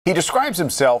He describes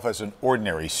himself as an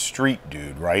ordinary street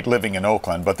dude, right, living in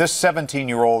Oakland, but this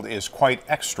 17-year-old is quite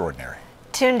extraordinary.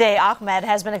 Akintunde Ahmad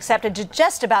has been accepted to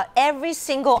just about every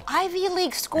single Ivy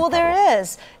League school there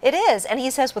is. It is, and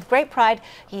he says with great pride,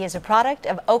 he is a product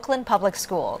of Oakland Public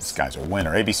Schools. This guy's a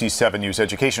winner. ABC 7 News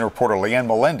education reporter Leanne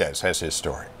Melendez has his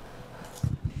story.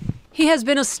 He has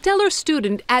been a stellar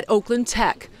student at Oakland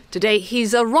Tech. Today,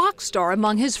 he's a rock star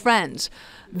among his friends.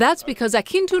 That's because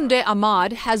Akintunde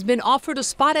Ahmad has been offered a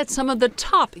spot at some of the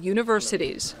top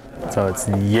universities. So it's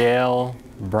Yale,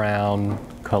 Brown,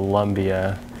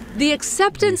 Columbia. The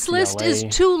acceptance list is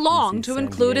too long to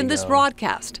include in this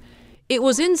broadcast. It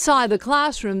was inside the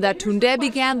classroom that Tunde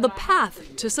began the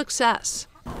path to success.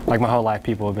 Like my whole life,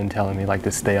 people have been telling me like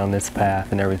to stay on this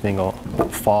path and everything will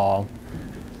fall.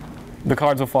 The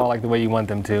cards will fall like the way you want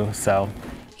them to, so.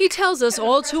 He tells us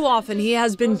all too often he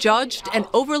has been judged and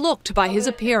overlooked by his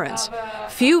appearance.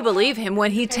 Few believe him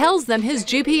when he tells them his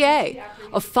GPA,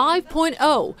 a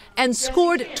 5.0, and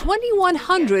scored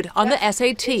 2,100 on the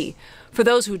SAT. For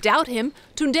those who doubt him,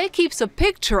 Tunde keeps a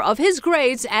picture of his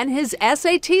grades and his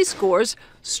SAT scores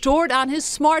stored on his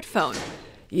smartphone.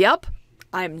 Yep,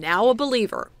 I'm now a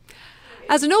believer.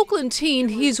 As an Oakland teen,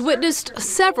 he's witnessed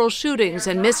several shootings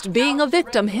and missed being a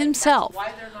victim himself.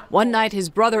 One night, his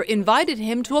brother invited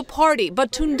him to a party,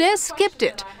 but Tunde skipped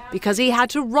it because he had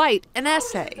to write an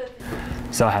essay.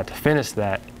 So I had to finish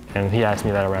that, and he asked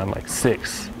me that around like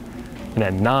 6. And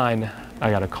at 9, I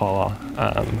got a call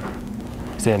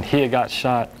saying he had got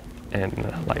shot and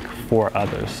like 4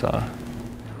 others.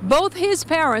 Both his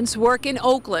parents work in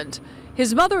Oakland.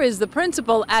 His mother is the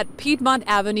principal at Piedmont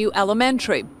Avenue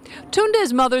Elementary.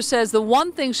 Tunde's mother says the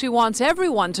one thing she wants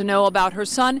everyone to know about her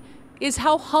son is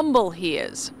how humble he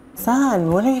is.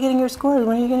 Son, when are you getting your scores?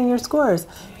 When are you getting your scores?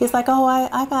 He's like, oh,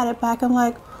 I got it back. I'm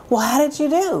like, well, how did you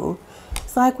do?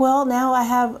 It's like, well, now I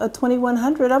have a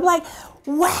 2,100. I'm like,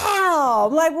 wow.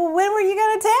 I'm like, well, when were you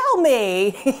going to tell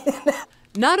me?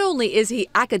 Not only is he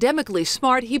academically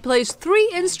smart, he plays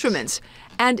 3 instruments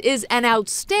and is an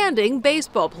outstanding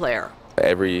baseball player.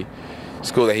 Every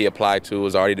school that he applied to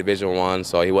was already Division I,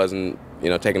 so he wasn't,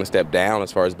 taking a step down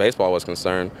as far as baseball was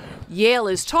concerned. Yale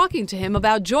is talking to him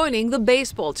about joining the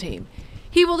baseball team.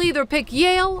 He will either pick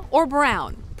Yale or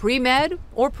Brown, pre-med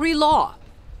or pre-law.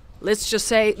 Let's just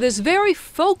say this very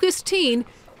focused teen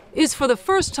is for the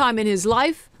first time in his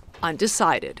life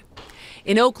undecided.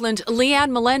 In Oakland, Leanne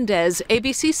Melendez,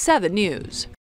 ABC 7 News.